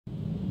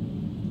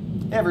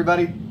Hey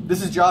everybody,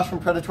 this is Josh from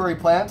Predatory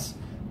Plants,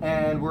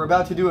 and we're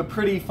about to do a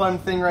pretty fun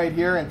thing right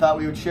here and thought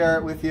we would share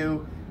it with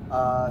you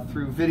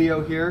through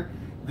video here.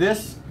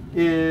 This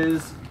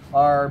is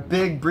our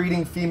big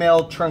breeding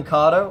female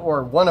truncata,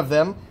 or one of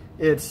them.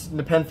 It's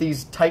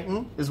Nepenthes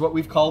Titan is what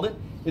we've called it.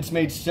 It's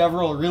made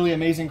several really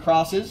amazing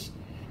crosses,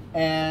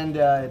 and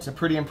it's a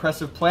pretty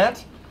impressive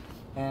plant.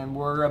 And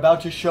we're about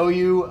to show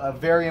you a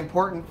very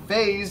important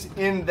phase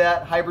in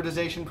that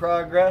hybridization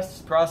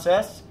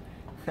process.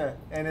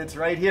 And it's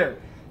right here.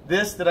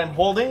 This that I'm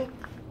holding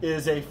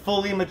is a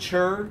fully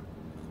mature,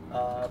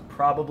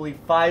 probably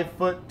 5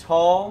 foot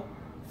tall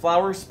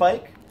flower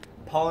spike,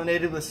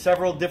 pollinated with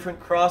several different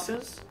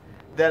crosses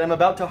that I'm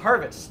about to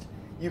harvest.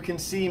 You can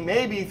see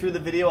maybe through the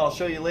video, I'll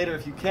show you later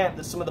if you can't,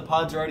 that some of the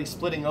pods are already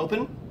splitting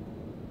open.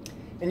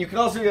 And you can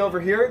also see over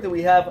here that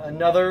we have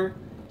another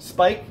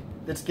spike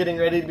that's getting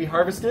ready to be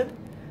harvested,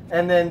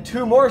 and then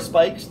 2 more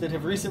spikes that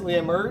have recently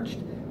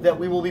emerged that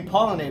we will be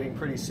pollinating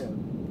pretty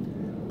soon.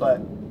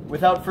 But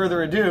without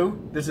further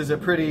ado, this is a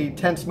pretty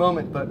tense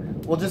moment, but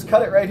we'll just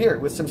cut it right here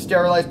with some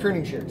sterilized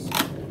pruning shears.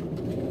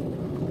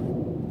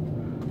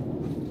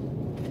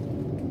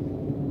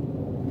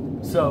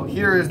 So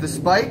here is the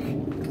spike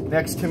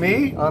next to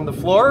me on the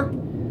floor.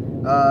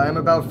 I'm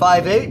about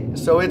 5'8",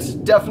 so it's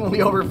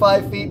definitely over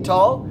 5 feet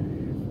tall.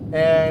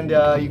 And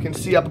you can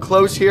see up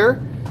close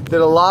here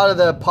that a lot of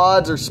the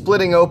pods are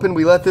splitting open.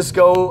 We let this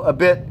go a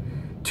bit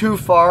too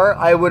far.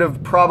 I would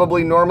have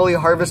probably normally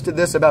harvested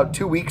this about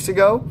 2 weeks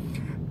ago,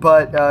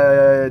 but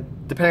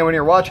depending on when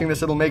you're watching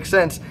this, it'll make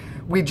sense.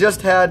 We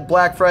just had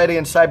Black Friday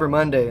and Cyber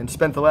Monday and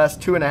spent the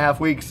last 2.5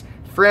 weeks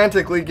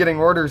frantically getting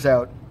orders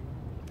out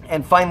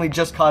and finally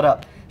just caught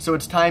up. So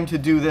it's time to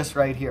do this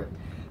right here.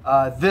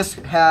 This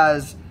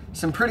has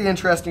some pretty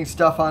interesting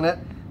stuff on it.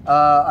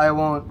 I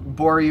won't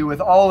bore you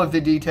with all of the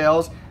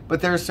details,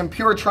 but there's some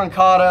pure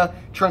truncata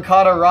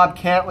Rob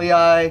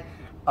Cantley,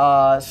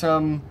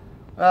 some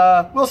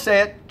we'll say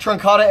it,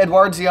 truncata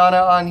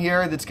Edwardsiana on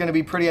here that's going to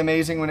be pretty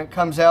amazing when it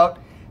comes out,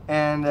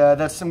 and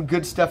that's some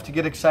good stuff to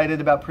get excited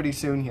about pretty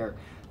soon here.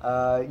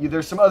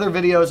 There's some other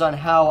videos on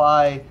how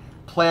I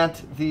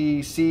plant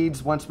the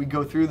seeds once we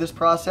go through this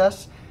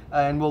process,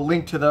 and we'll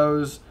link to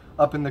those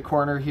up in the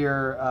corner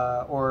here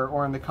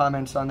or in the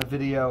comments on the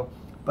video.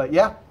 But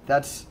yeah,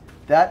 that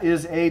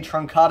is a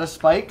truncata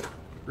spike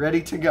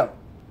ready to go.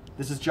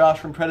 This is Josh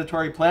from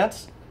Predatory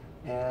Plants,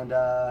 and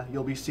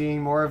you'll be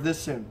seeing more of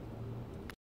this soon.